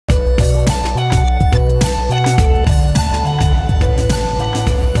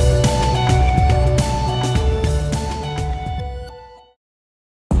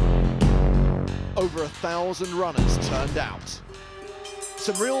1,000 runners turned out.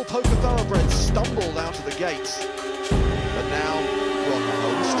 Some real poker thoroughbreds stumbled out of the gates, but now we're on the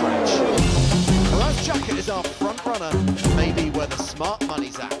home stretch. Faraz Jaka is our front runner, maybe where the smart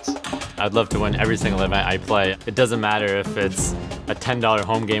money's at. I'd love to win every single event I play. It doesn't matter if it's a $10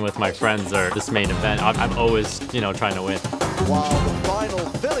 home game with my friends or this main event. I'm always, trying to win. While the final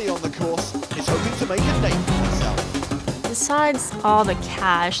filly on the course is hoping to make a name for herself. Besides all the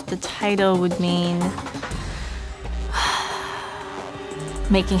cash, the title would mean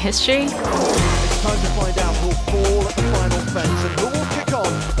making history. It's time to find out who'll fall at the final fence and who will kick on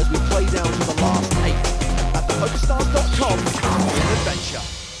as we play down to the last 8 at thepokerstars.com adventure.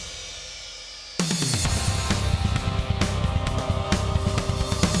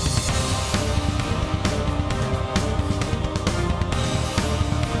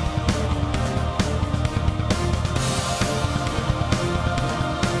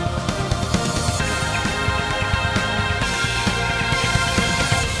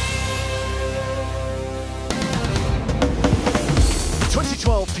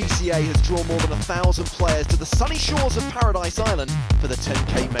 PCA has drawn more than 1,000 players to the sunny shores of Paradise Island for the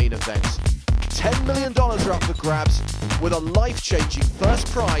 10K main event. $10 million are up for grabs, with a life-changing first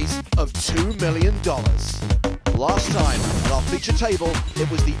prize of $2 million. Last time, at our feature table, it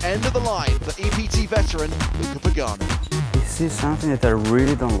was the end of the line for EPT veteran Luca Pagano. This is something that I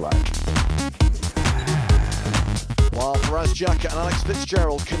really don't like. While Faraz Jaka and Alex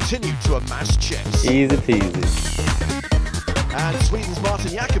Fitzgerald continue to amass chips. Easy peasy. And Sweden's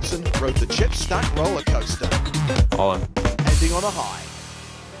Martin Jakobsen rode the chip stack roller coaster. All in. Ending on a high.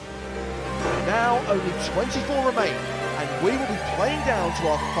 Now only 24 remain, and we will be playing down to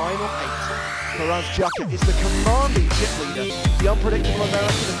our final 8. Faraz Jaka is the commanding chip leader. The unpredictable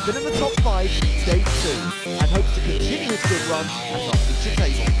American has been in the top 5 day 2, and hopes to continue his good run at our feature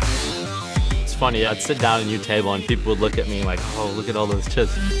table. It's funny, I'd sit down at a new table and people would look at me like, oh, look at all those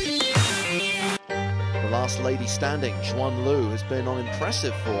chips. Last lady standing, Xuan Lu, has been on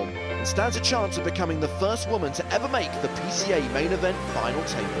impressive form and stands a chance of becoming the first woman to ever make the PCA main event final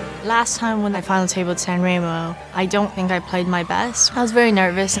table. Last time when I final tabled San Remo, I don't think I played my best. I was very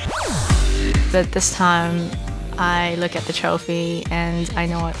nervous. But this time, I look at the trophy and I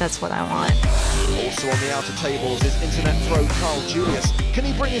know that's what I want. Also on the outer tables is internet pro Carl Julius. Can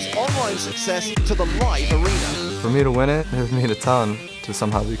he bring his online success to the live arena? For me to win it would mean a ton. To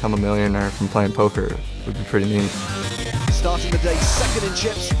somehow become a millionaire from playing poker would be pretty neat. Starting the day second in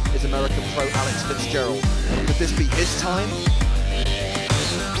chips is American pro Alex Fitzgerald. Could this be his time?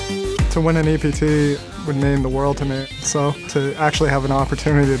 To win an EPT would mean the world to me. So to actually have an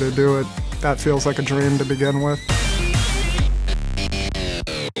opportunity to do it, that feels like a dream to begin with.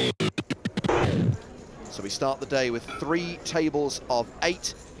 So we start the day with 3 tables of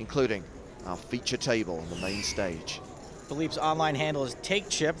 8, including our feature table on the main stage. Philippe's online handle is Take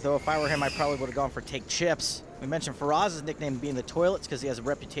Chip, though if I were him, I probably would have gone for Take Chips. We mentioned Faraz's nickname being the Toilets because he has a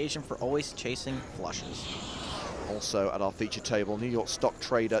reputation for always chasing flushes. Also at our feature table, New York stock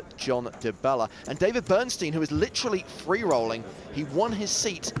trader John DeBella and David Bernstein, who is literally free-rolling. He won his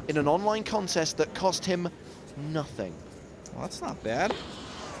seat in an online contest that cost him nothing. Well, that's not bad.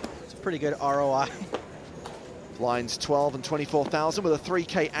 It's a pretty good ROI. Blinds 12 and 24,000 with a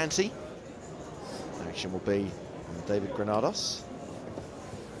 3K ante. Action will be David Granados.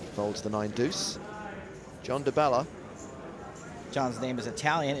 Folds the 9 deuce. John DeBella. John's name is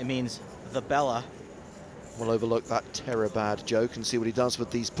Italian. It means the Bella. We'll overlook that terror-bad joke and see what he does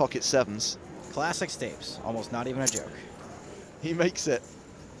with these pocket 7s. Classic Stapes. Almost not even a joke. He makes it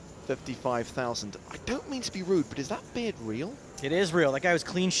 55,000. I don't mean to be rude, but is that beard real? It is real. That guy was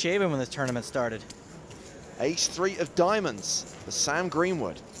clean-shaven when this tournament started. Ace-3 of diamonds for Sam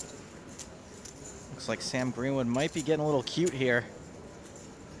Greenwood. Looks like Sam Greenwood might be getting a little cute here.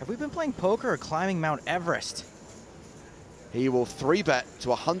 Have we been playing poker or climbing Mount Everest? He will 3-bet to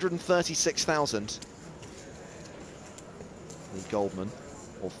 136,000. Lee Goldman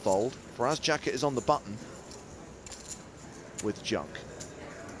will fold. Faraz Jaka is on the button with junk.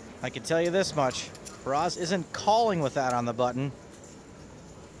 I can tell you this much. Faraz isn't calling with that on the button.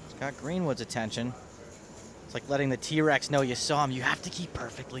 It's got Greenwood's attention. It's like letting the T-Rex know you saw him. You have to keep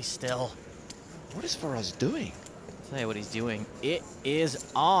perfectly still. What is Faraz doing? I'll tell you what he's doing. It is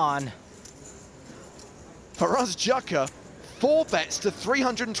on. Faraz Jaka, 4 bets to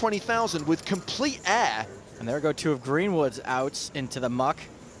 320,000 with complete air. And there go 2 of Greenwood's outs into the muck.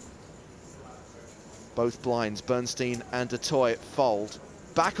 Both blinds, Bernstein and DeToy, fold.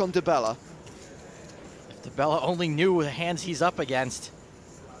 Back on DeBella. If DeBella only knew the hands he's up against.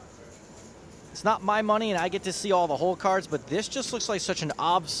 It's not my money, and I get to see all the hole cards, but this just looks like such an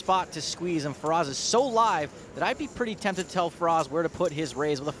odd spot to squeeze, and Faraz is so live that I'd be pretty tempted to tell Faraz where to put his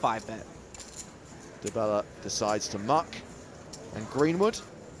raise with a 5-bet. DeBella decides to muck, and Greenwood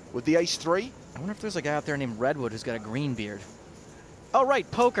with the ace-3. I wonder if there's a guy out there named Redwood who's got a green beard. Oh, right,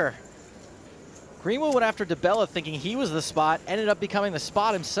 poker. Greenwood went after DeBella thinking he was the spot, ended up becoming the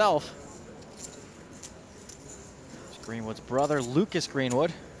spot himself. It's Greenwood's brother, Lucas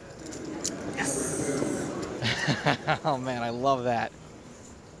Greenwood. Oh man, I love that.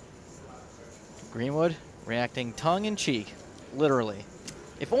 Greenwood reacting tongue-in-cheek, literally.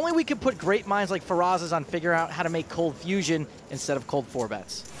 If only we could put great minds like Faraz's on figure out how to make cold fusion instead of cold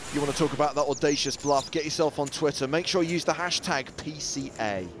 4-bets. If you want to talk about that audacious bluff, get yourself on Twitter. Make sure you use the hashtag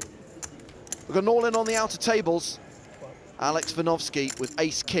PCA. We've got an all-in on the outer tables. Alex Vanovsky with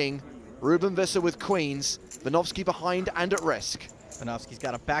ace-king. Ruben Visser with queens. Vanovsky behind and at risk. Vanovsky's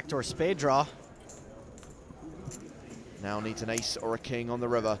got a backdoor spade draw. Now needs an ace or a king on the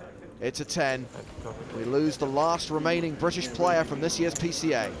river. It's a 10. We lose the last remaining British player from this year's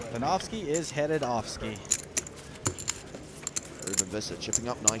PCA. Vanovsky is headed offski. Ruben Visser chipping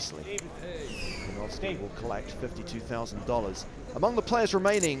up nicely. Vanovsky will collect $52,000. Among the players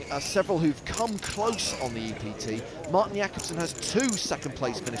remaining are several who've come close on the EPT. Martin Jakobsen has 2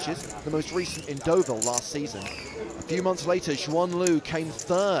 second-place finishes, the most recent in Deauville last season. A few months later, Xuan Liu came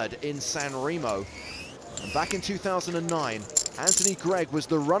 3rd in San Remo. And back in 2009, Anthony Gregg was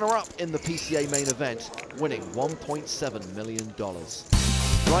the runner-up in the PCA main event, winning $1.7 million.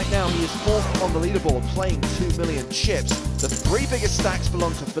 Right now, he is 4th on the leaderboard, playing 2 million chips. The 3 biggest stacks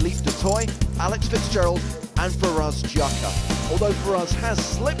belong to Philippe Dutoy, Alex Fitzgerald, and Faraz Jaka, although Faraz has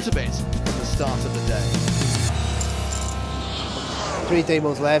slipped a bit from the start of the day. 3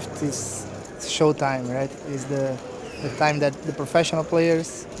 tables left is showtime, right? Is the time that the professional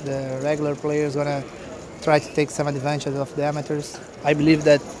players, the regular players, gonna try to take some advantage of the amateurs. I believe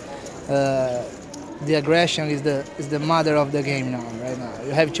that the aggression is the mother of the game now. Right now,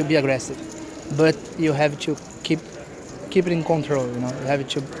 you have to be aggressive, but you have to keep it in control. You know, you have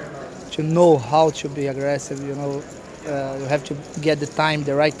to know how to be aggressive. You know, you have to get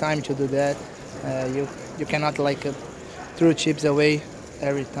the right time to do that. You cannot like throw chips away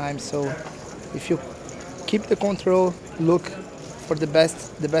every time. So if you keep the control, look for the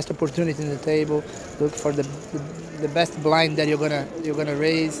best opportunity in the table, look for the best blind that you're gonna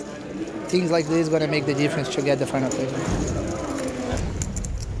raise. Things like this gonna make the difference to get the final table.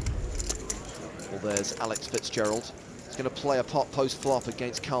 Well, there's Alex Fitzgerald. He's going to play a pot post-flop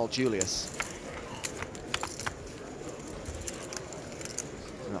against Carl Julius.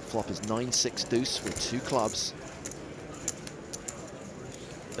 And that flop is 9-6 deuce with 2 clubs.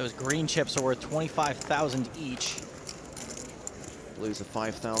 Those green chips are worth 25,000 each. Blues are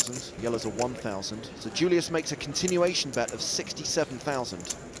 5,000, yellows are 1,000. So Julius makes a continuation bet of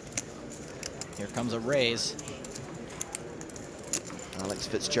 67,000. Here comes a raise. Alex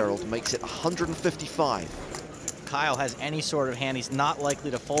Fitzgerald makes it 155. Kyle has any sort of hand, he's not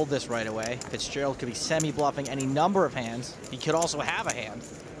likely to fold this right away. Fitzgerald could be semi-bluffing any number of hands. He could also have a hand.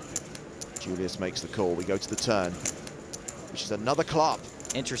 Julius makes the call. We go to the turn, which is another club.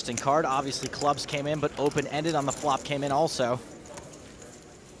 Interesting card. Obviously clubs came in, but open-ended on the flop came in also.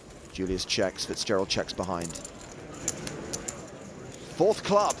 Julius checks, Fitzgerald checks behind. 4th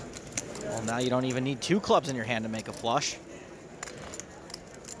club. Well, now you don't even need 2 clubs in your hand to make a flush.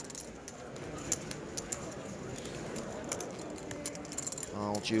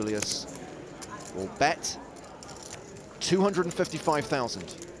 Carl Julius will bet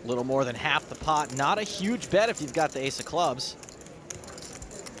 255,000. A little more than half the pot. Not a huge bet if you've got the ace of clubs.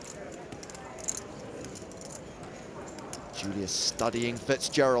 Julius studying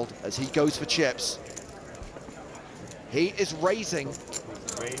Fitzgerald as he goes for chips. He is raising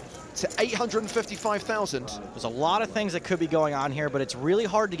to 855,000. There's a lot of things that could be going on here, but it's really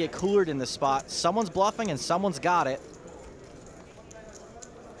hard to get coolered in this spot. Someone's bluffing and someone's got it.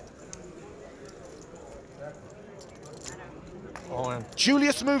 All in.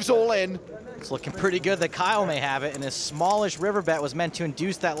 Julius moves all in. It's looking pretty good that Kyle may have it, and his smallish river bet was meant to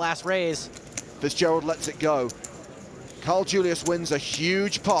induce that last raise. Fitzgerald lets it go. Carl Julius wins a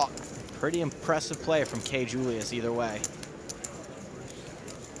huge pot. Pretty impressive play from K. Julius either way.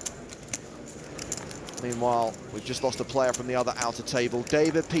 Meanwhile, we've just lost a player from the other outer table.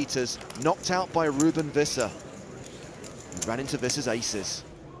 David Peters knocked out by Ruben Visser. He ran into Visser's aces.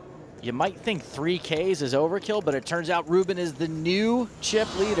 You might think 3 Ks is overkill, but it turns out Ruben is the new chip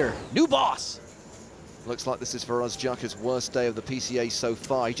leader. New boss! Looks like this is Faraz Jaka's worst day of the PCA so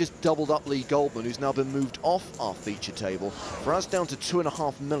far. He just doubled up Lee Goldman, who's now been moved off our feature table. Faraz down to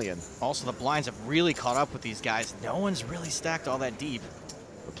 2.5 million. Also, the blinds have really caught up with these guys. No one's really stacked all that deep.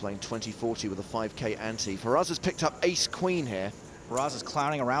 We're playing 20-40 with a 5K ante. Faraz has picked up ace-queen here. Faraz is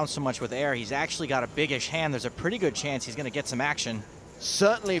clowning around so much with air. He's actually got a biggish hand. There's a pretty good chance he's going to get some action.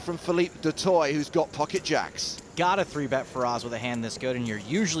 Certainly from Philippe Dutoy, who's got pocket jacks. Gotta 3-bet Faraz with a hand this good, and you're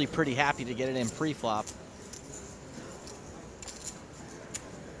usually pretty happy to get it in pre-flop.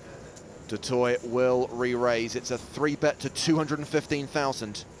 Dutoy will re-raise. It's a 3-bet to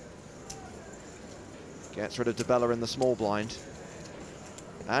 215,000. Gets rid of DeBella in the small blind.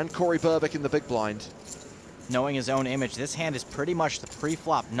 And Corey Burbick in the big blind. Knowing his own image, this hand is pretty much the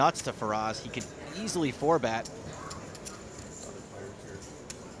pre-flop nuts to Faraz. He could easily 4-bet.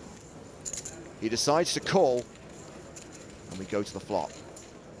 He decides to call, and we go to the flop.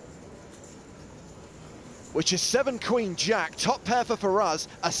 Which is 7-queen jack, top pair for Faraz,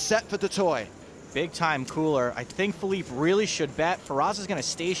 a set for Dutoy. Big time cooler. I think Philippe really should bet. Faraz is going to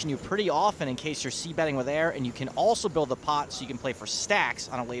station you pretty often in case you're c-betting with air, and you can also build the pot so you can play for stacks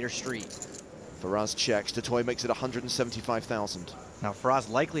on a later street. Faraz checks, Dutoy makes it 175,000. Now Faraz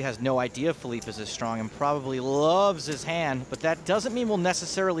likely has no idea Philippe is as strong and probably loves his hand, but that doesn't mean we'll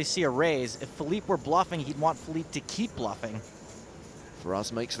necessarily see a raise. If Philippe were bluffing, he'd want Philippe to keep bluffing.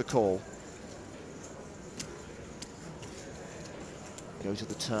 Faraz makes the call. Goes to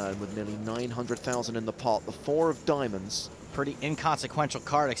the turn with nearly 900,000 in the pot. The 4 of diamonds. Pretty inconsequential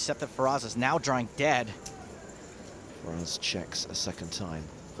card, except that Faraz is now drawing dead. Faraz checks a second time.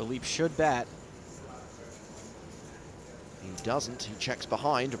 Philippe should bet. He doesn't. He checks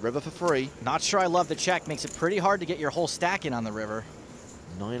behind. River for free. Not sure I love the check. Makes it pretty hard to get your whole stack in on the river.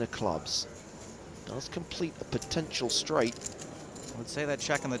 9 of clubs. Does complete a potential straight. I would say that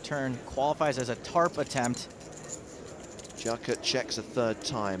check on the turn qualifies as a tarp attempt. Jaka checks a third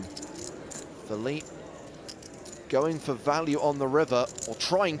time. Philippe going for value on the river, or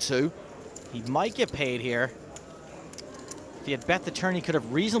trying to. He might get paid here. If he had bet the turn, he could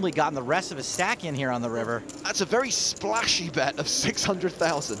have reasonably gotten the rest of his stack in here on the river. That's a very splashy bet of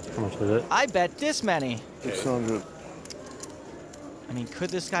 600,000. How much was it? I bet this many. 600. I mean, could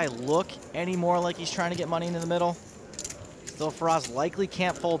this guy look any more like he's trying to get money into the middle? Still, Faraz likely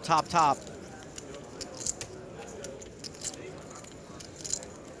can't fold top-top.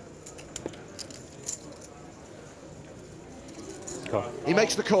 He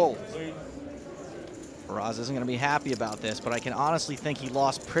makes the call. Faraz isn't going to be happy about this, but I can honestly think he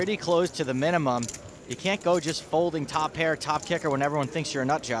lost pretty close to the minimum. You can't go just folding top pair, top kicker when everyone thinks you're a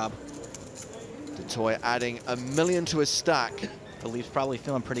nut job. Dutoy adding $1 million to his stack. Philippe's probably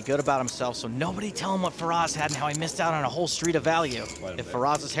feeling pretty good about himself, so nobody tell him what Faraz had and how he missed out on a whole street of value. If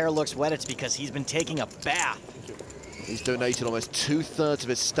Faraz's hair looks wet, it's because he's been taking a bath. He's donated almost 2/3 of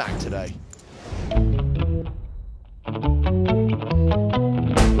his stack today.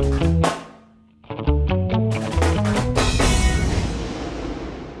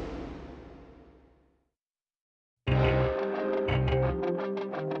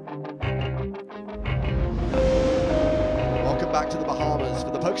 Back to the Bahamas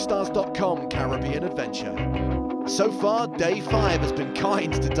for the PokerStars.com Caribbean adventure. So far, day 5 has been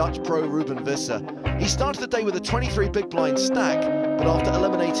kind to Dutch pro Ruben Visser. He started the day with a 23 big blind stack, but after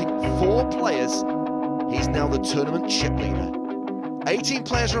eliminating 4 players, he's now the tournament chip leader. 18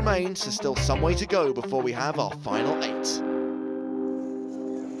 players remain, so still some way to go before we have our final 8.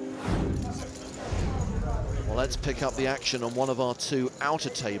 Well, let's pick up the action on one of our 2 outer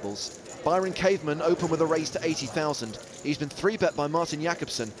tables. Byron Caveman open with a raise to 80,000. He's been 3-bet by Martin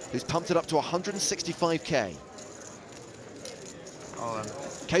Jakobsen, who's pumped it up to 165k.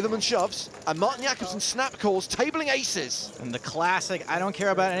 Caveman shoves, and Martin Jakobsen snap calls, tabling aces. And the classic, I don't care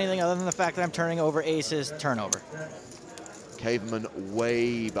about anything other than the fact that I'm turning over aces, turnover. Caveman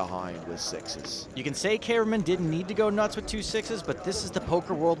way behind with 6s. You can say Caveman didn't need to go nuts with 2 6s, but this is the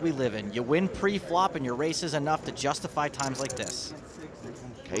poker world we live in. You win pre-flop and your race is enough to justify times like this.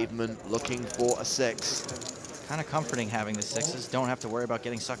 Caveman looking for a 6. Kind of comforting having the 6s. Don't have to worry about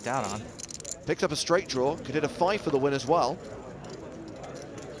getting sucked out on. Picked up a straight draw. Could hit a 5 for the win as well.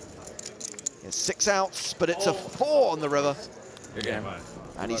 It's 6 outs, but it's a 4 on the river.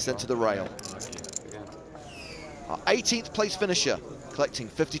 And he's sent to the rail. Our 18th place finisher, collecting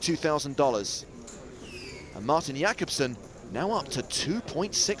 $52,000. And Martin Jakobsen now up to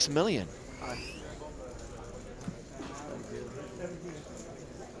 2.6 million.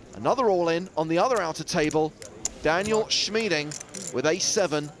 Another all-in on the other outer table. Daniel Schmieding with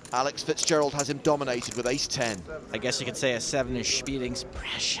ace-7. Alex Fitzgerald has him dominated with ace-10. I guess you could say a 7 is Schmieding's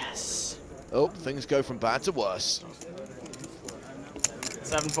precious. Oh, things go from bad to worse.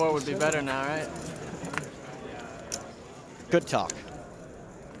 7-4 would be better now, right? Good talk.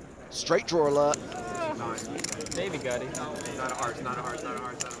 Straight draw alert. Davey got it.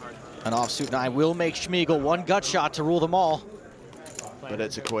 An offsuit 9 will make Schmiegel one gut shot to rule them all. But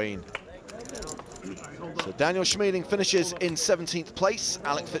it's a queen. So Daniel Schmieding finishes in 17th place.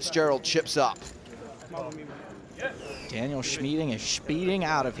 Alex Fitzgerald chips up. Daniel Schmieding is speeding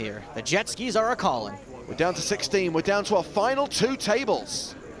out of here. The jet skis are a-calling. We're down to 16. We're down to our final 2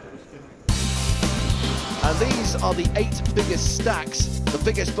 tables. And these are the 8 biggest stacks. The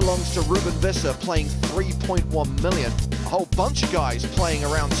biggest belongs to Ruben Visser, playing 3.1 million. A whole bunch of guys playing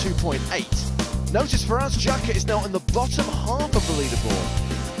around 2.8. Notice Faraz Jaka is now in the bottom half of the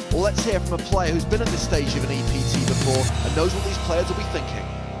leaderboard. Well, let's hear from a player who's been at this stage of an EPT before and knows what these players will be thinking.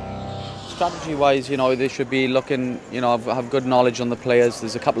 Strategy-wise, you know, they should be looking, you know, have good knowledge on the players.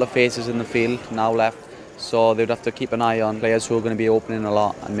 There's a couple of faces in the field now left, so they'd have to keep an eye on players who are going to be opening a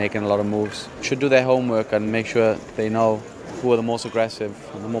lot and making a lot of moves. Should do their homework and make sure they know who are the most aggressive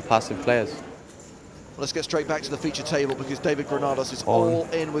and the more passive players. Let's get straight back to the feature table because David Granados is all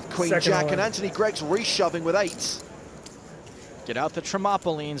in with Queen Jack and Anthony Gregg's reshoving with 8. Get out the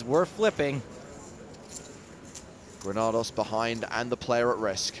Tremopolines, we're flipping. Granados behind and the player at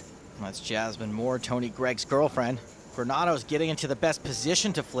risk. That's Jasmine Moore, Tony Gregg's girlfriend. Granados getting into the best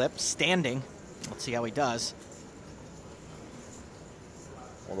position to flip, standing. Let's see how he does.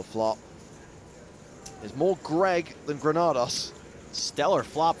 Well, the flop is more Gregg than Granados. Stellar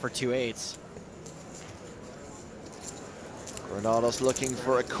flop for 2 8s. Granados looking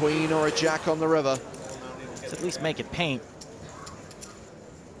for a queen or a jack on the river. Let's at least make it paint.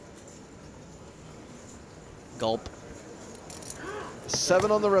 Gulp.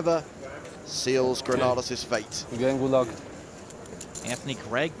 7 on the river seals Granados' fate. Again, good luck. Anthony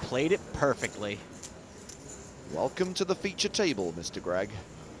Gregg played it perfectly. Welcome to the feature table, Mr. Gregg.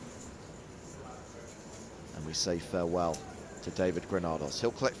 And we say farewell to David Granados.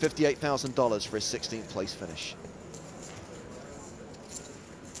 He'll collect $58,000 for his 16th place finish.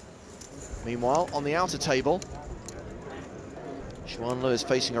 Meanwhile, on the outer table, Xuan Liu is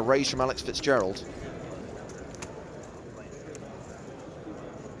facing a raise from Alex Fitzgerald.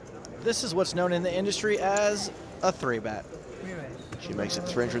 This is what's known in the industry as a 3-bet. She makes it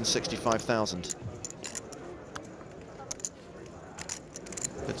 365,000.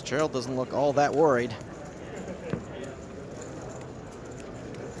 Fitzgerald doesn't look all that worried.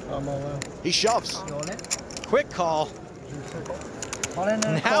 He shoves. Quick call.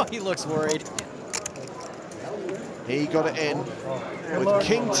 Now he looks worried. He got it in with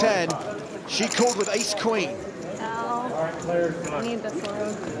King 10. She called with Ace Queen. I need this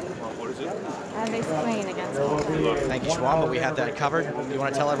one. I have Ace Queen against me. Thank you, Xuan, but we have that covered. You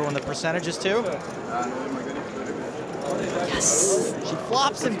want to tell everyone the percentages too? Yes! She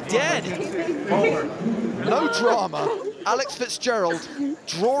flops him dead. No drama. Alex Fitzgerald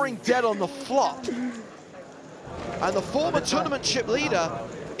drawing dead on the flop. And the former tournament chip leader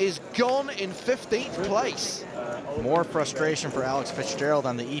is gone in 15th place. More frustration for Alex Fitzgerald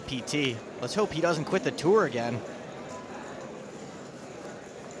on the EPT. Let's hope he doesn't quit the tour again.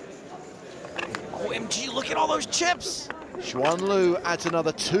 OMG, look at all those chips! Xuan Liu adds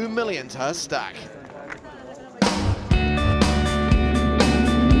another 2 million to her stack.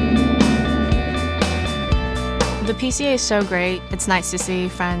 The PCA is so great. It's nice to see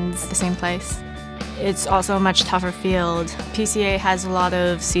friends the same place. It's also a much tougher field. PCA has a lot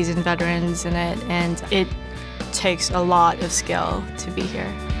of seasoned veterans in it, and it takes a lot of skill to be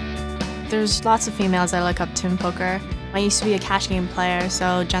here. There's lots of females I look up to in poker. I used to be a cash game player,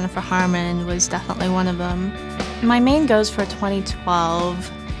 so Jennifer Harmon was definitely one of them. My main goals for 2012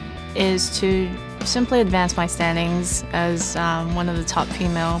 is to simply advance my standings as one of the top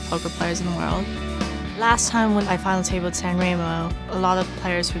female poker players in the world. Last time when I final tabled San Remo, a lot of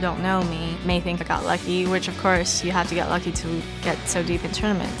players who don't know me may think I got lucky, which of course you have to get lucky to get so deep in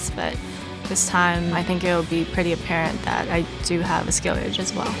tournaments, but this time I think it'll be pretty apparent that I do have a skill edge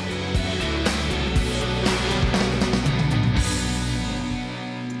as well.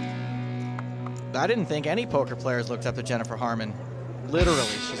 I didn't think any poker players looked up to Jennifer Harmon. Literally,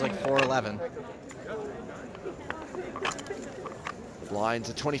 she's like 4'11". Blinds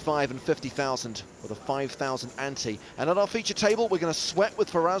are 25 and 50,000 with a 5,000 ante. And at our feature table, we're going to sweat with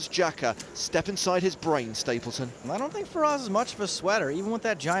Faraz Jaka. Step inside his brain, Stapleton. I don't think Faraz is much of a sweater. Even with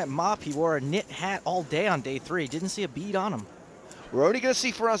that giant mop, he wore a knit hat all day on day 3. Didn't see a bead on him. We're only going to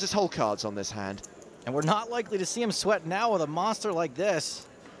see Faraz's hole cards on this hand. And we're not likely to see him sweat now with a monster like this.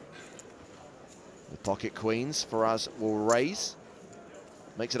 With pocket queens, Faraz will raise.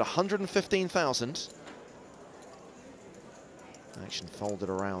 Makes it 115,000. Action folded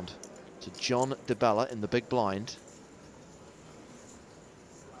around to John DeBella in the big blind.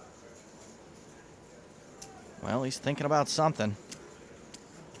 Well, he's thinking about something.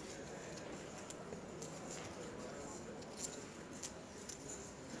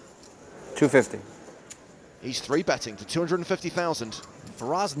 $250. He's 3-betting to 250,000.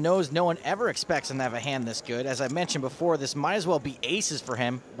 Faraz knows no one ever expects him to have a hand this good. As I mentioned before, this might as well be aces for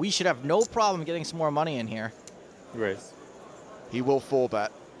him. We should have no problem getting some more money in here. Raise. He will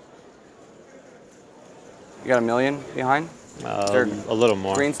 4-bet. You got $1 million behind? A little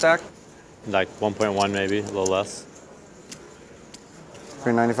more. Green stack? Like 1.1 maybe, a little less.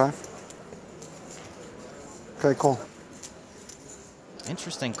 395. Okay, cool.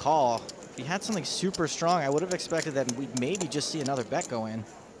 Interesting call. If he had something super strong, I would have expected that we'd maybe just see another bet go in.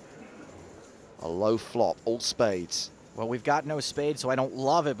 A low flop, all spades. Well, we've got no spade, so I don't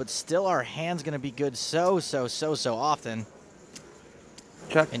love it, but still our hand's going to be good so often.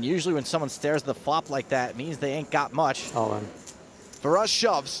 Check. And usually when someone stares at the flop like that, it means they ain't got much. All in. Faraz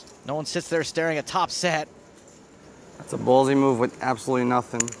shoves. No one sits there staring at top set. That's a ballsy move with absolutely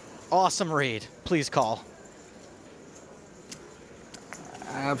nothing. Awesome read. Please call.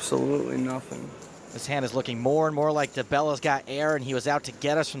 Absolutely nothing. This hand is looking more and more like DeBella's got air, and he was out to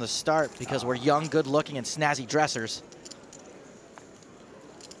get us from the start because we're young, good-looking, and snazzy dressers.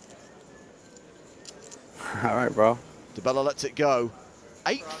 All right, bro. DeBella lets it go.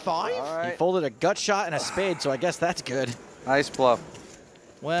 8-5? All He right. folded a gut shot and a spade, so I guess that's good. Nice bluff.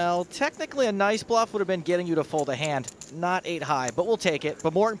 Well, technically a nice bluff would have been getting you to fold a hand, not 8 high, but we'll take it.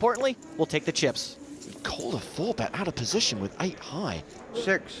 But more importantly, we'll take the chips. He called a 4-bet out of position with 8 high.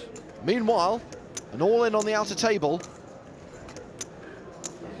 6. Meanwhile, an all-in on the outer table.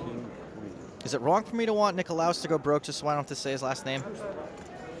 Is it wrong for me to want Nikolaus to go broke just so I don't have to say his last name?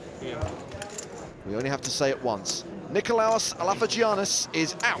 We only have to say it once. Nikolaus Alafagianis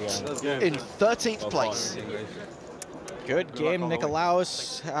is out in 13th place. Good game,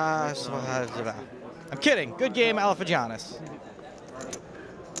 Nikolaus. I'm kidding. Good game, Alafagianis.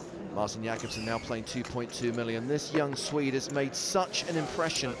 Martin Jakobsen now playing 2.2 million. This young Swede has made such an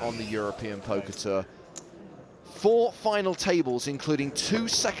impression on the European Poker Tour. 4 final tables, including 2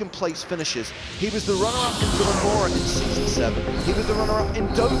 second-place finishes. He was the runner-up in Villamora in Season 7. He was the runner-up in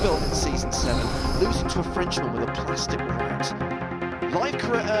Deauville in Season 7, losing to a Frenchman with a plastic round. Live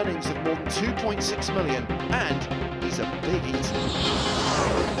career earnings of more than 2.6 million, and he's a big eater.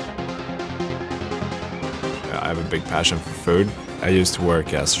 I have a big passion for food. I used to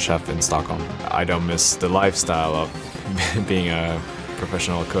work as a chef in Stockholm. I don't miss the lifestyle of being a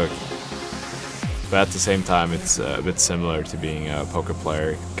professional cook. But at the same time, it's a bit similar to being a poker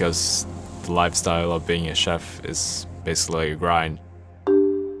player because the lifestyle of being a chef is basically a grind.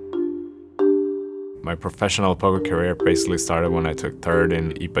 My professional poker career basically started when I took 3rd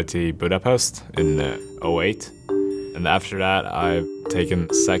in EPT Budapest in 08. And after that, I've taken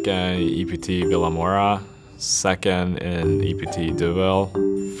 2nd EPT Villamora, 2nd in EPT Deauville,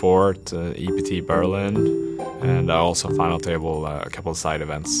 4th EPT Berlin, and I also final table a couple of side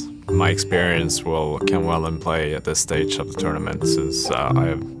events. My experience can well in play at this stage of the tournament since I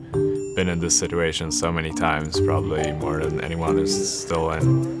have been in this situation so many times, probably more than anyone is still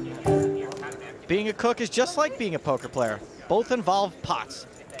in. Being a cook is just like being a poker player. Both involve pots.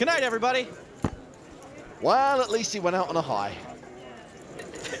 Good night, everybody. Well, at least he went out on a high.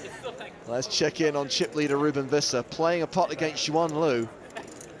 Let's check in on chip leader Ruben Visser, playing a pot against Yuan Lu.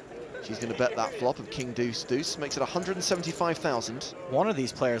 She's going to bet that flop of King Deuce Deuce, makes it 175,000. One of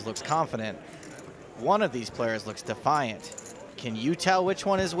these players looks confident. One of these players looks defiant. Can you tell which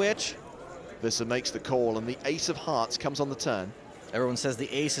one is which? Visser makes the call, and the ace of hearts comes on the turn. Everyone says the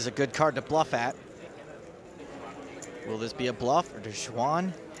ace is a good card to bluff at. Will this be a bluff, or does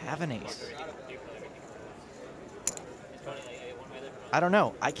Juan have an ace? I don't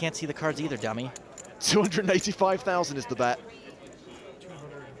know. I can't see the cards either, dummy. 285,000 is the bet.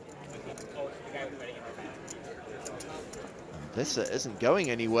 Visser isn't going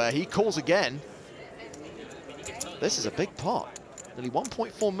anywhere. He calls again. This is a big pot. Nearly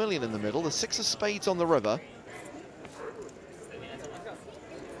 1.4 million in the middle. The 6 of spades on the river.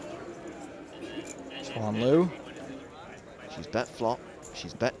 Juan Lu. She's bet flop.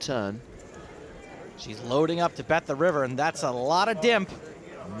 She's bet turn. She's loading up to bet the river, and that's a lot of dimp.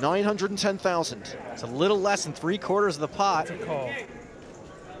 910,000. It's a little less than 3/4 of the pot.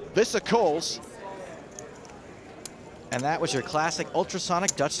 Visser calls. And that was your classic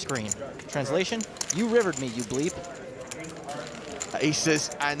ultrasonic Dutch screen. Translation, you rivered me, you bleep. Aces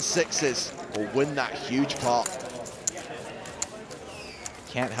and 6s will win that huge pot.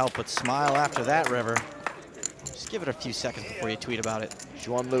 Can't help but smile after that, River. Just give it a few seconds before you tweet about it.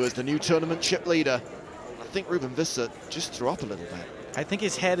 Xuan Liu is the new tournament chip leader. I think Ruben Visser just threw up a little bit. I think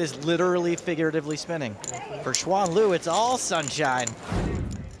his head is literally figuratively spinning. For Xuan Liu, it's all sunshine.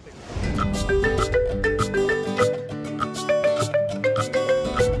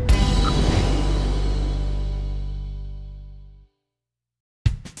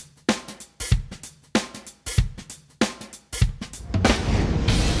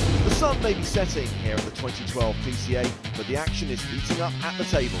 The sun may be setting here at the 2012 PCA, but the action is heating up at the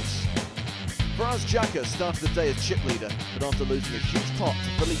tables. Faraz Jaka started the day as chip leader, but after losing a huge pot to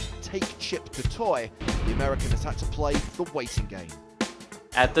Philippe take chip to toy, the American has had to play the waiting game.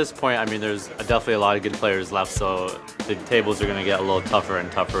 At this point, I mean, there's definitely a lot of good players left, so the tables are going to get a little tougher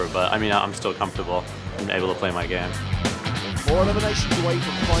and tougher, but I mean, I'm still comfortable and able to play my game. 4 eliminations away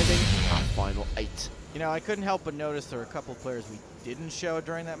from finding our final 8. You know, I couldn't help but notice there were a couple of players we didn't show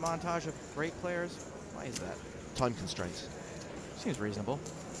during that montage of great players. Why is that? Time constraints. Seems reasonable.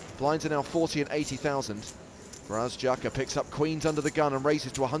 Blinds are now 40 and 80,000. Faraz Jaka picks up queens under the gun and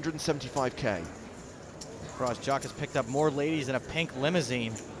raises to 175k. Faraz Jaka's picked up more ladies in a pink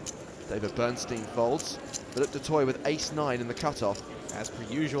limousine. David Bernstein folds. Philippe Dutoy with ace-9 in the cutoff. As per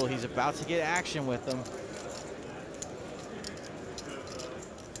usual, he's about to get action with them.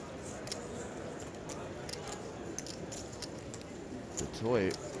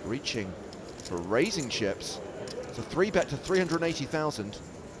 Dutoy reaching for raising chips. It's a 3-bet to 380,000.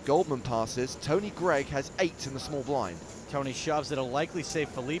 Goldman passes. Tony Gregg has 8 in the small blind. Tony shoves. It'll likely save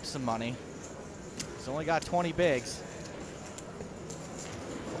Philippe some money. He's only got 20 bigs.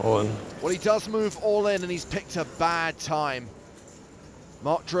 All in. Well, he does move all in, and he's picked a bad time.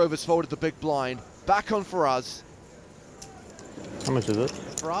 Mark Drovers folded the big blind. Back on Faraz. How much is it?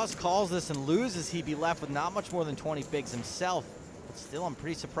 If Faraz calls this and loses, he'd be left with not much more than 20 bigs himself. But still, I'm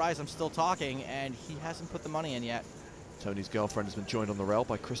pretty surprised I'm still talking, and he hasn't put the money in yet. Tony's girlfriend has been joined on the rail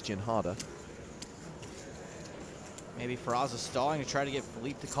by Christian Harder. Maybe Faraz is stalling to try to get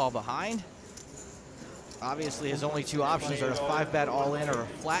Philippe to call behind. Obviously, his only 2 options are a 5-bet all-in or a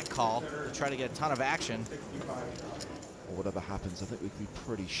flat call to try to get a ton of action. Or whatever happens, I think we can be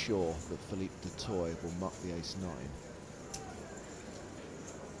pretty sure that Philippe Dutoy will muck the ace-9.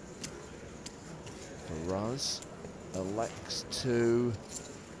 Faraz elects to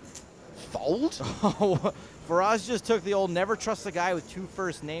fold. Oh, Faraz just took the old never trust the guy with 2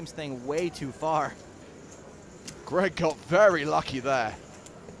 first names thing way too far. Greg got very lucky there.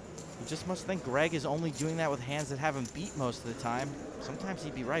 You just must think Greg is only doing that with hands that have him beat most of the time. Sometimes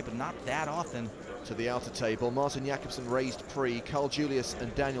he'd be right, but not that often. To the outer table, Martin Jakobsen raised pre, Carl Julius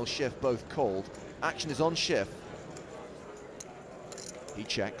and Daniel Schiff both called. Action is on Schiff. He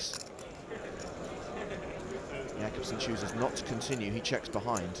checks. Jakobsen chooses not to continue, he checks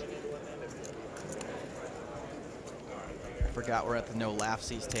behind. I forgot we're at the no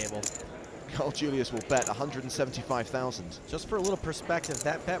laughsies table. Carl Julius will bet 175,000. Just for a little perspective,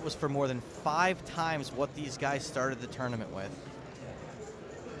 that bet was for more than 5 times what these guys started the tournament with.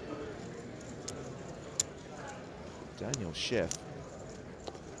 Daniel Schiff.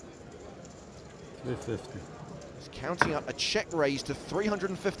 350. He's counting up a check raise to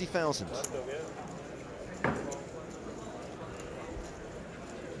 350,000.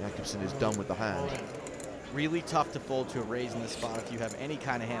 Jakobsen is done with the hand. Really tough to fold to a raise in this spot if you have any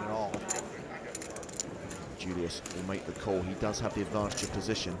kind of hand at all. Julius will make the call. He does have the advantage of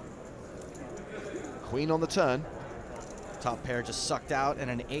position. Queen on the turn. Top pair just sucked out,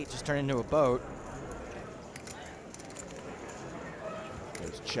 and an 8 just turned into a boat.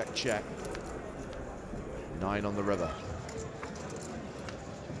 Goes check, check. 9 on the river.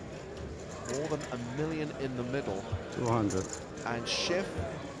 More than $1 million in the middle. 200. And Schiff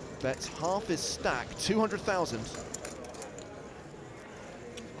bets half his stack, 200,000.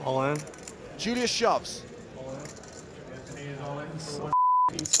 All in. Julius shoves.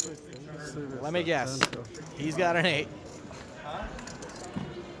 Let me guess. He's got an 8.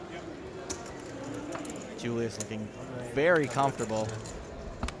 Julius looking very comfortable.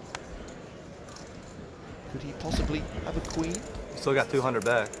 Could he possibly have a queen? Still got 200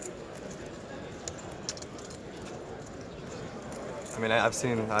 back. I mean, I've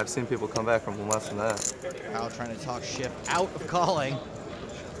seen people come back from less than that. Kyle trying to talk Schiff out of calling.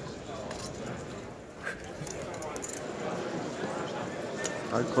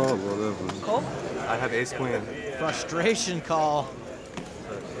 I call whatever. Call? I have ace queen. Frustration call.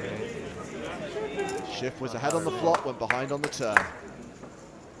 Schiff was ahead on the flop, went behind on the turn.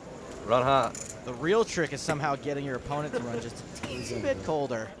 Run hot. The real trick is somehow getting your opponent to run just a teensy bit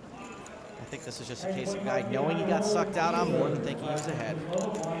colder. I think this is just a case of a guy knowing he got sucked out on more than thinking he was ahead.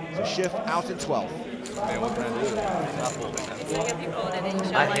 So Schiff out in 12th. Man, what can I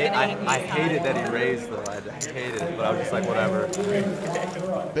do? I hated that he raised, though. I hated it, but I was just like, whatever.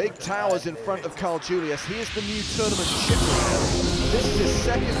 Big towers in front of Carl Julius. He is the new tournament chip leader. This is his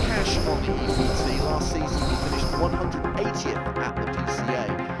second cash on the EPT. Last season he finished 180th at the PCA.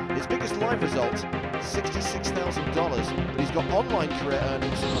 His biggest live result, $66,000, but he's got online career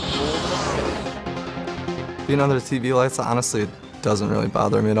earnings of more than $1 million. Being under the TV lights, honestly, doesn't really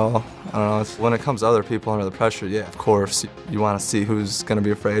bother me at all. I don't know, when it comes to other people under the pressure, yeah, of course, you want to see who's going to be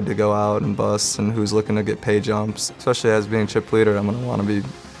afraid to go out and bust and who's looking to get pay jumps. Especially as being chip leader, I'm going to want to be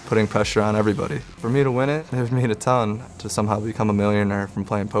putting pressure on everybody. For me to win it, it would mean a ton. To somehow become a millionaire from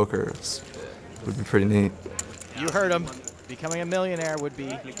playing poker would be pretty neat. You heard him. Becoming a millionaire would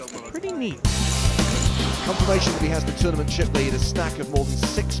be pretty neat. Confirmation that he has the tournament chip lead, a stack of more than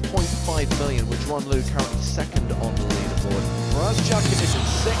 6.5 million, with Juan Lu currently second on the leaderboard. Faraz Jakin is in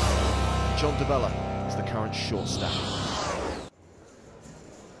sixth. John DeBella is the current short stack.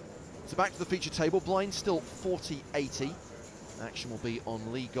 So back to the feature table. Blind still 40-80. Action will be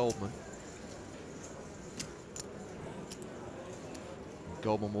on Lee Goldman.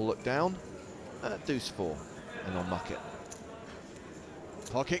 Goldman will look down at deuce 4 and on muck it.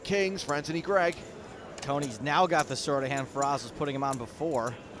 Pocket kings for Anthony Gregg. Tony's now got the sort of hand Faraz was putting him on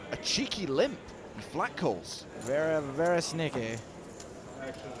before. A cheeky limp. He flat calls. Very, very sneaky.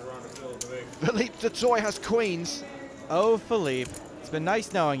 Philippe Dutoy has queens. Oh, Philippe. It's been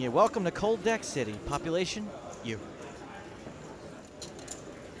nice knowing you. Welcome to Cold Deck City. Population, you.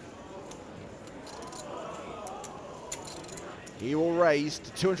 He will raise to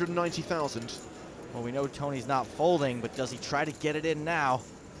 290,000. Well, we know Tony's not folding, but does he try to get it in now?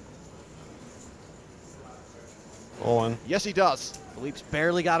 All in. Yes, he does. Philippe's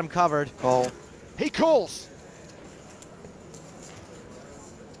barely got him covered. Call. He calls.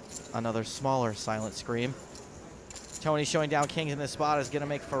 Another smaller silent scream. Tony showing down kings in this spot is going to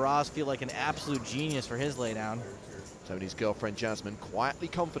make Faraz feel like an absolute genius for his laydown. Tony's girlfriend Jasmine quietly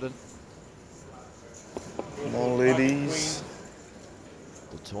confident. Come on, ladies.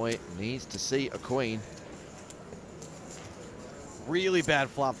 Dutoy needs to see a queen. Really bad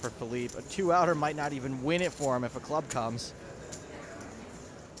flop for Philippe. A two-outer might not even win it for him if a club comes.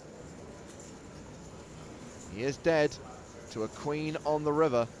 He is dead to a queen on the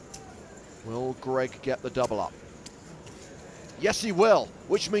river. Will Greg get the double up? Yes, he will,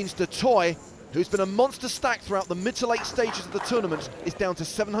 which means Dutoy, who's been a monster stack throughout the mid to late stages of the tournament, is down to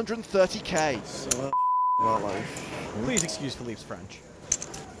 730K. So, my life. Please excuse Philippe's French.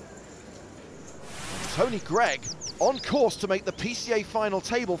 Tony Gregg on course to make the PCA final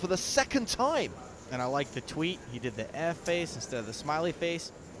table for the second time. And I like the tweet. He did the F face instead of the smiley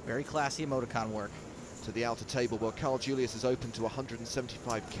face. Very classy emoticon work. To the outer table where Carl Julius is open to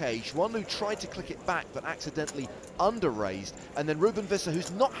 175K. Juan Lu tried to click it back but accidentally under-raised. And then Ruben Visser,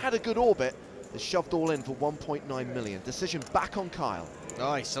 who's not had a good orbit, has shoved all in for 1.9 million. Decision back on Kyle.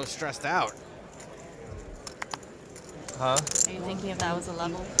 Oh, he's so stressed out. Huh? Are you thinking if that was a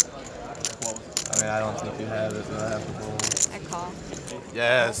level? I mean, I don't think you have it, but I have to fold. I call.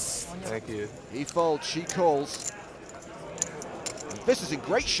 Yes, thank you. He folds, she calls. And Visser's in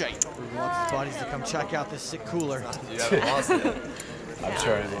great shape. Ruben wants his buddies to come check out this sick cooler. You haven't lost yet. I'm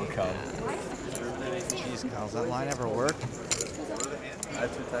sure it didn't come. Jeez, Kyle, does that line ever work? I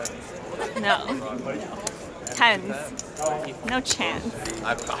had 2 tens. No. Tens. No chance.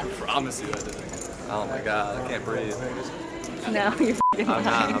 I promise you I didn't. Oh my god, I can't breathe. No, you're I'm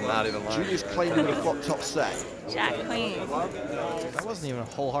not even lying. Julius claiming with a flop top set. Jack Queen. That wasn't even a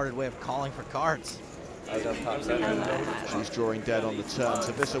wholehearted way of calling for cards. I was up top 7. She's drawing dead on the turn,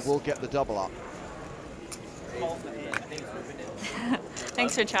 so Visser will get the double up.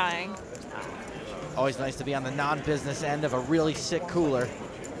 Thanks for trying. Always nice to be on the non-business end of a really sick cooler.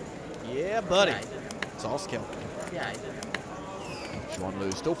 Yeah, buddy. It's all skill. Juan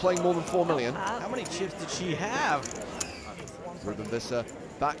Lu still playing more than 4 million. How many chips did she have? Ruben Visser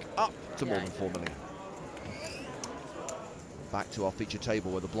back up to more than 4 million. Back to our feature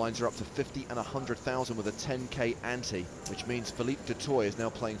table where the blinds are up to 50 and 100,000 with a 10K ante, which means Philippe Dutoy is now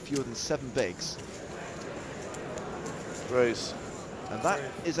playing fewer than 7 bigs. Raise. And that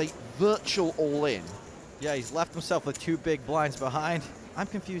is a virtual all-in. Yeah, he's left himself with 2 big blinds behind. I'm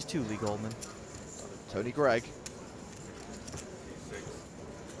confused too, Lee Goldman. Tony Gregg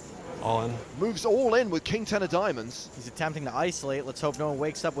All in. moves all in with King 10 of diamonds. He's attempting to isolate. Let's hope no one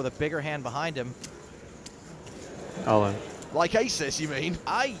wakes up with a bigger hand behind him. All in. Like aces, you mean?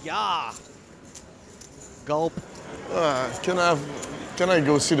 Ay-ya! Gulp. Can I have Can I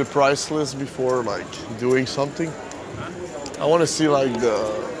go see the price list before like doing something? I want to see like the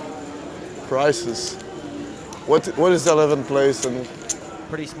prices. What is the 11th place? And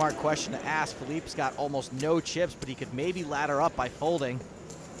Pretty smart question to ask. Philippe's got almost no chips, but he could maybe ladder up by folding.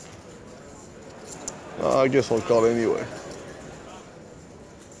 I guess I'll call anyway.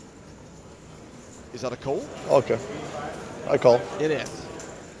 Is that a call? Okay, I call. It is.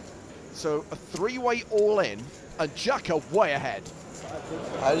 So a three-way all-in, and Jaka way ahead.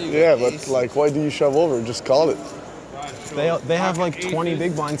 Yeah, but like, why do you shove over? Just call it. They have like 20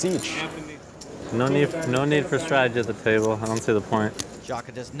 big blinds each. No need for strategy at the table. I don't see the point.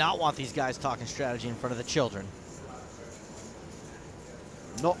 Jaka does not want these guys talking strategy in front of the children.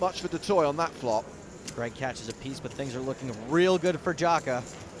 Not much for Detoy on that flop. Greg catches a piece, but things are looking real good for Jaka.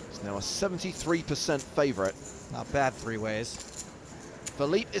 He's now a 73% favorite. Not bad three ways.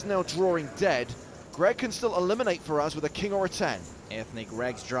 Philippe is now drawing dead. Greg can still eliminate for us with a king or a 10. Anthony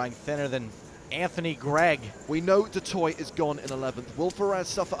Gregg's drawing thinner than Anthony Gregg. We know Detoy is gone in 11th. Will Faraz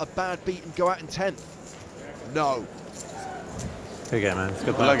suffer a bad beat and go out in 10th? No. Good game, man. It's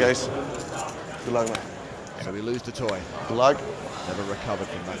good luck, guys. Good luck, man. So we lose Detoy. Good luck. Never recovered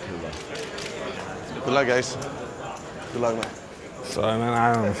from that cooler. Good luck, guys. Good luck, man. Sorry, man.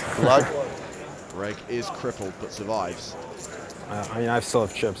 I don't know. Good luck. Greg is crippled but survives. I mean, I still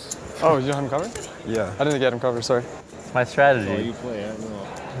have chips. Oh, you have him covered? Yeah. I didn't get him covered, sorry. It's my strategy. Oh, you play, I know.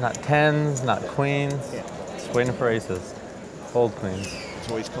 Not tens, not queens. Just waiting for aces. Fold queens.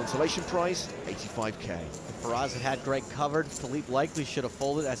 Detoy's consolation prize, 85K. If Faraz had Greg covered, Philippe likely should have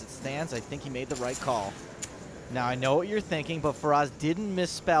folded. As it stands, I think he made the right call. Now, I know what you're thinking, but Faraz didn't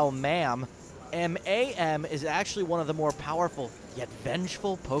misspell ma'am. M-A-M is actually one of the more powerful, yet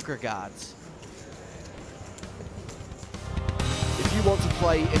vengeful poker gods. If you want to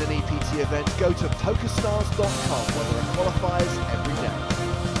play in an EPT event, go to pokerstars.com where there are qualifiers every day.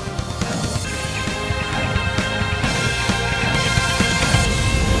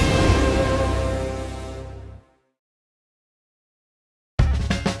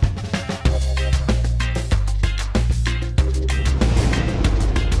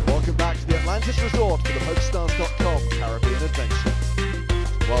 Welcome back to the Atlantis Resort for the pokerstars.com Caribbean Adventure.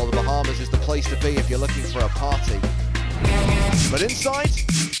 Well, the Bahamas is the place to be if you're looking for a party. But inside,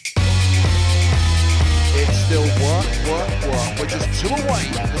 it's still work. We're just 2 away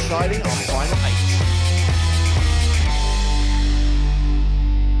from deciding our final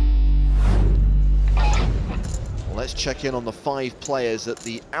 8. Let's check in on the 5 players at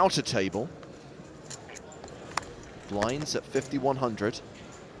the outer table. Blinds at 5,100.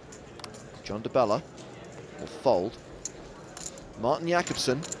 John DeBella will fold. Martin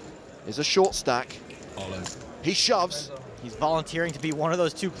Jakobsen is a short stack. All in. He shoves. He's volunteering to be one of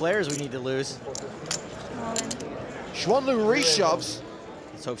those 2 players we need to lose. Xuanlu reshoves.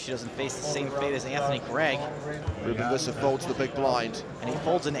 Let's hope she doesn't face the same fate as Anthony Gregg. Ruben Visser folds the big blind. And he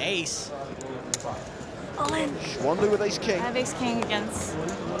folds an ace. All in. Xuanlu with ace king. I have ace king against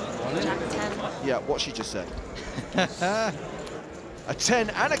Jack 10. Yeah, what she just said. A 10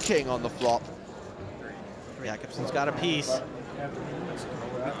 and a king on the flop. Jakobsen's got a piece.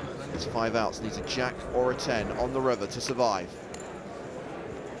 It's 5 outs, needs a jack or a 10 on the river to survive.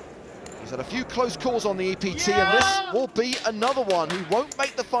 He's had a few close calls on the EPT, and this will be another one who won't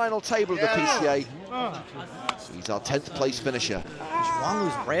make the final table of the PCA. He's our 10th place finisher.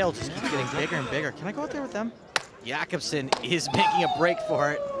 Xuanlu's rail just keeps getting bigger and bigger. Can I go out there with them? Jakobsen is making a break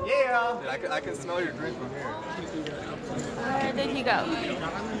for it. Yeah. Dude, I can smell your drink from here. Where did he go?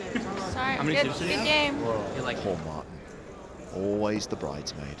 Sorry, good game. You're like poor Martin. Always the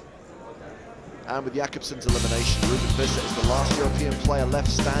bridesmaid. And with Jakobsen's elimination, Ruben Visser is the last European player left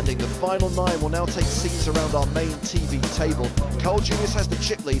standing. The final 9 will now take seats around our main TV table. Carl Julius has the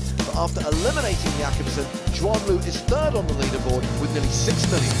chip lead, but after eliminating Jakobsen, Xuanlu is 3rd on the leaderboard with nearly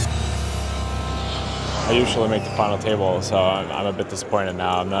 6 million. I usually make the final table, so I'm a bit disappointed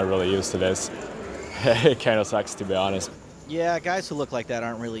now. I'm not really used to this. It kind of sucks, to be honest. Yeah, guys who look like that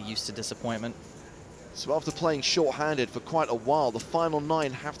aren't really used to disappointment. So after playing short-handed for quite a while, the final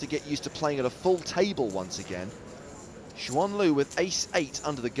 9 have to get used to playing at a full table once again. Xuanlu with ace-8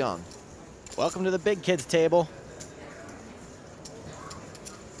 under the gun. Welcome to the big kids table.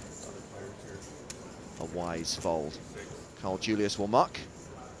 A wise fold. Carl Julius will muck.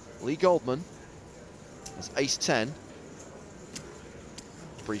 Lee Goldman has ace-10.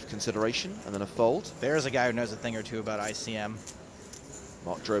 Brief consideration and then a fold. There's a guy who knows a thing or two about ICM.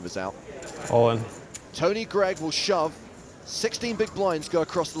 Mark Drover's out. All in. Tony Gregg will shove. 16 big blinds go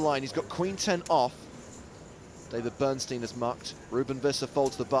across the line. He's got queen 10 off. David Bernstein is mucked. Ruben Visser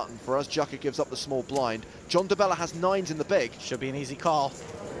folds the button. Faraz Jaka gives up the small blind. John DeBella has 9s in the big. Should be an easy call.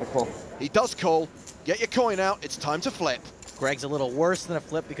 He does call. Get your coin out. It's time to flip. Greg's a little worse than a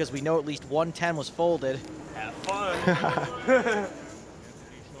flip because we know at least 110 was folded. Have fun.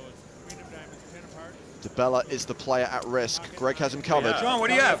 DeBella is the player at risk. Greg has him covered. John, what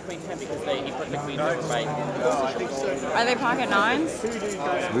do you have? Are they pocket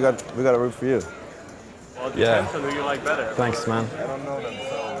 9s? We got a root for you. Well, it Yeah. depends on who you like better. Thanks, man.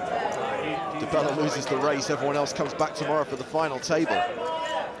 DeBella loses the race. Everyone else comes back tomorrow for the final table.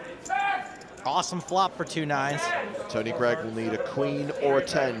 Awesome flop for 2 9s. Tony Gregg will need a queen or a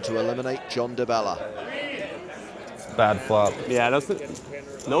 10 to eliminate John DeBella. Bad flop. Yeah, that's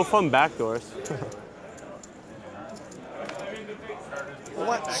no fun backdoors.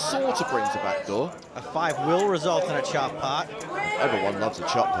 Well, that sort of brings a backdoor. A 5 will result in a chop pot. Everyone loves a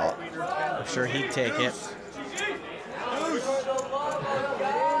chop pot. I'm sure he'd take it.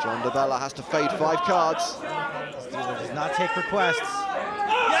 John DeBella has to fade 5 cards. This dealer does not take requests.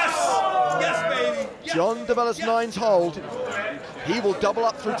 Yes! Yes, baby! Yes! John DeBella's 9s hold. He will double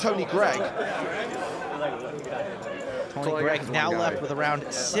up through Tony Gregg. Tony Gregg now left with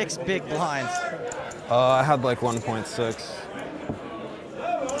around 6 big blinds. I had like 1.6.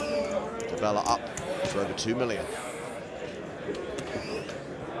 DeBella up for over 2 million.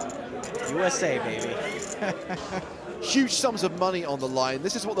 USA, baby. Huge sums of money on the line.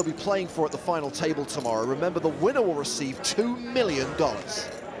 This is what they'll be playing for at the final table tomorrow. Remember, the winner will receive $2 million.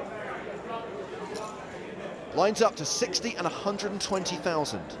 Lines up to 60 and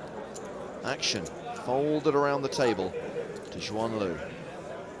 120,000. Action folded around the table to Xuan Liu.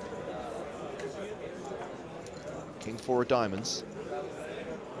 King 4 of diamonds.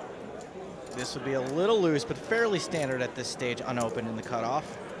 This would be a little loose, but fairly standard at this stage, unopened in the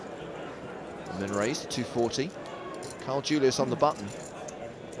cutoff. And then raised to 240. Carl Julius on the button.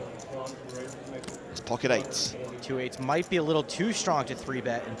 It's pocket 8s. 2 8s might be a little too strong to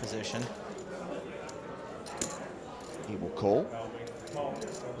 3-bet in position. He will call.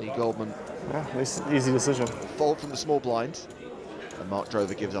 Lee Goldman. Yeah, easy decision. Fold from the small blind. And Mark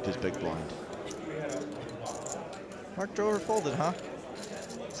Drover gives up his big blind. Mark Drover folded, huh?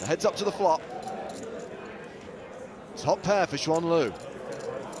 So heads up to the flop. Top pair for Xuan Liu.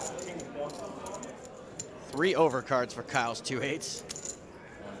 3 overcards for Kyle's 2 8s.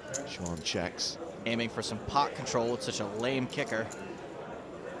 Xuan checks. Aiming for some pot control with such a lame kicker.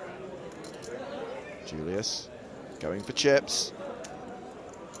 Julius going for chips.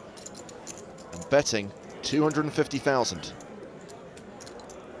 And betting 250,000.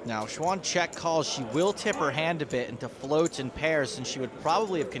 Now, Xuan check calls. She will tip her hand a bit into floats and pairs, and she would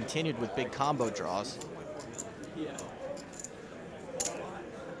probably have continued with big combo draws.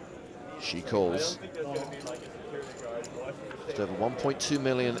 She calls. Just over 1.2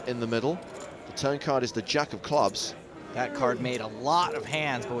 million in the middle. The turn card is the Jack of Clubs. That card made a lot of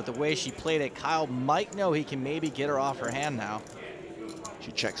hands, but with the way she played it, Kyle might know he can maybe get her off her hand now.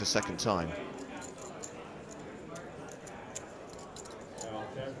 She checks a second time.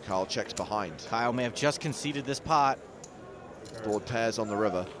 Kyle checks behind. Kyle may have just conceded this pot. Board pairs on the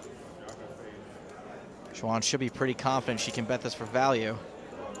river. Xuan should be pretty confident she can bet this for value.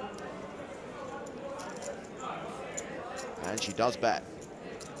 And she does bet.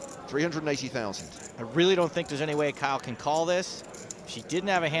 380,000. I really don't think there's any way Kyle can call this. If she didn't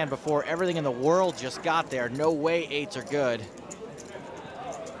have a hand before, everything in the world just got there. No way 8s are good.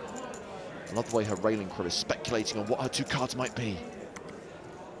 I love the way her railing crew is speculating on what her 2 cards might be.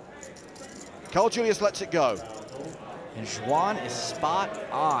 Carl Julius lets it go. And Xuan is spot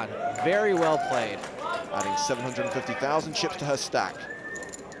on. Very well played. Adding 750,000 chips to her stack.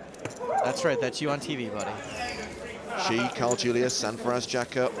 That's right, that's you on TV, buddy. She, Carl Julius, and Faraz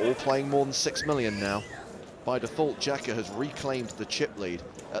Jaka all playing more than 6 million now. By default, Jaka has reclaimed the chip lead.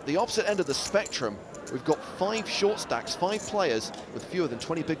 At the opposite end of the spectrum, we've got 5 short stacks, 5 players with fewer than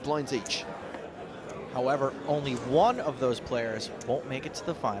 20 big blinds each. However, only one of those players won't make it to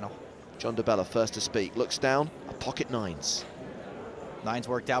the final. John DeBella first to speak, looks down, a pocket 9s. 9s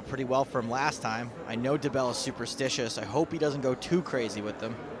worked out pretty well for him last time. I know DeBella's superstitious. I hope he doesn't go too crazy with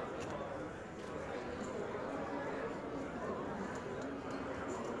them.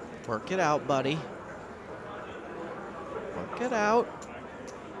 Work it out, buddy. Work it out.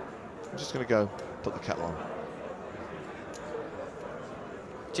 I'm just going to go put the kettle on.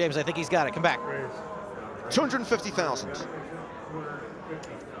 James, I think he's got it. Come back. 250,000.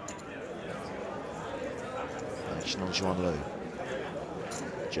 Action on Xuan Liu.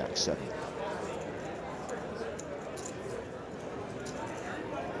 Jack 7.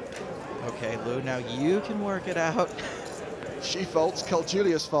 Okay, Lou, now you can work it out. She folds,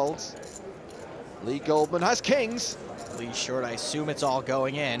 Julius folds. Lee Goldman has kings. Lee short, I assume it's all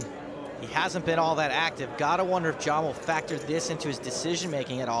going in. He hasn't been all that active. Gotta wonder if John will factor this into his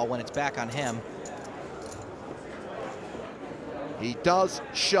decision-making at all when it's back on him. He does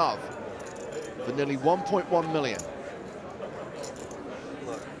shove for nearly 1.1 million.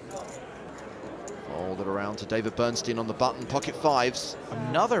 Fold it around to David Bernstein on the button, pocket fives.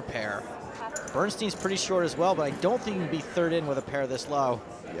 Another pair. Bernstein's pretty short as well, but I don't think he can be third in with a pair this low.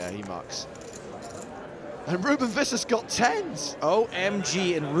 Yeah, he mucks. And Ruben Visser's got tens.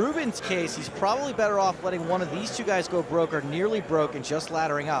 OMG. In Ruben's case, he's probably better off letting one of these two guys go broke or nearly broke and just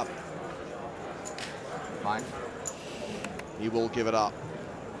laddering up. Fine. He will give it up.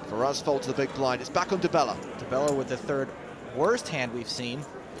 Faraz fold to the big blind. It's back on DeBella. DeBella with the third worst hand we've seen.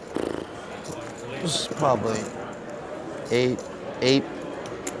 This is probably 8.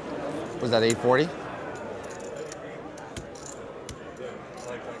 Was that 840?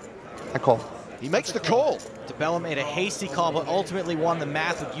 I call. He makes the call. DeBella made a hasty call, but ultimately won. The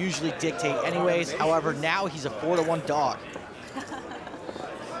math would usually dictate anyways. However, now he's a 4-1 dog.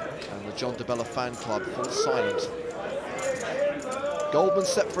 And the John DeBella fan club falls silent. Goldman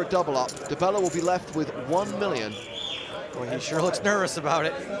set for a double up. DeBella will be left with 1 million. Boy, he sure looks nervous about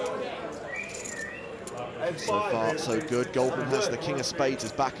it. So far, so good. Goldman has the king of spades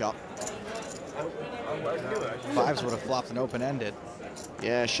as backup. Fives would have flopped an open-ended.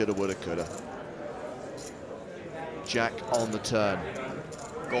 Yeah, shoulda, woulda, coulda. Jack on the turn.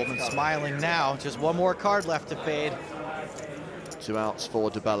 Goldman smiling now. Just one more card left to fade. 2 outs for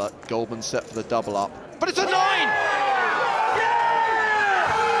DeBella. Goldman set for the double up. But it's a 9!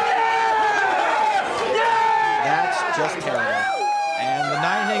 That's just terrible. And the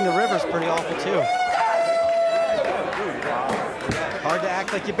 9 hitting the river's pretty awful too. Hard to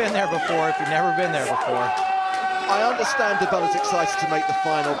act like you've been there before if you've never been there before. I understand DeBella's excited to make the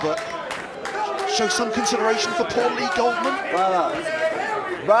final, but show some consideration for poor Lee Goldman.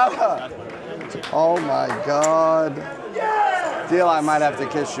 Brother! Oh my God. Deal, I might have to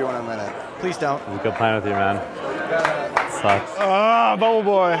kiss you in a minute. Please don't. It was a good playing with you, man. Sucks. Ah, bubble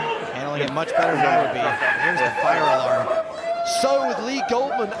boy. Handling it much better than I would be. Here's the fire alarm. So with Lee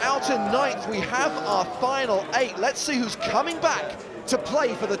Goldman out in 9th, we have our final 8. Let's see who's coming back to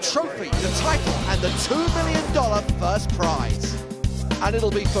play for the trophy, the title, and the $2 million first prize. And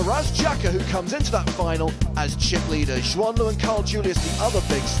it'll be Faraz Jaka who comes into that final as chip leaders. Xuanlu and Carl Julius, the other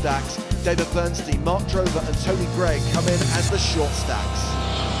big stacks. David Bernstein, Mark Drover, and Tony Gregg come in as the short stacks.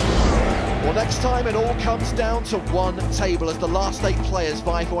 Well, next time it all comes down to one table as the last 8 players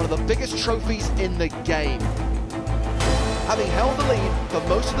vie for one of the biggest trophies in the game. Having held the lead for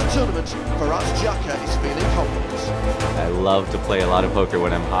most of the tournament, Faraz Jaka is feeling confident. I love to play a lot of poker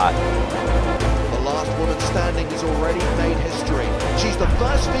when I'm hot. The last woman standing has already made history. She's the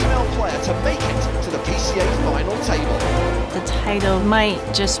first female player to make it to the PCA final table. The title might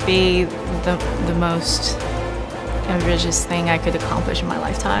just be the most ambitious thing I could accomplish in my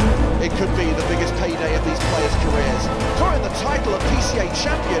lifetime. It could be the biggest payday of these players' careers. Throwing the title of PCA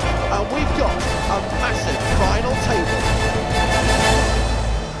champion, and we've got a massive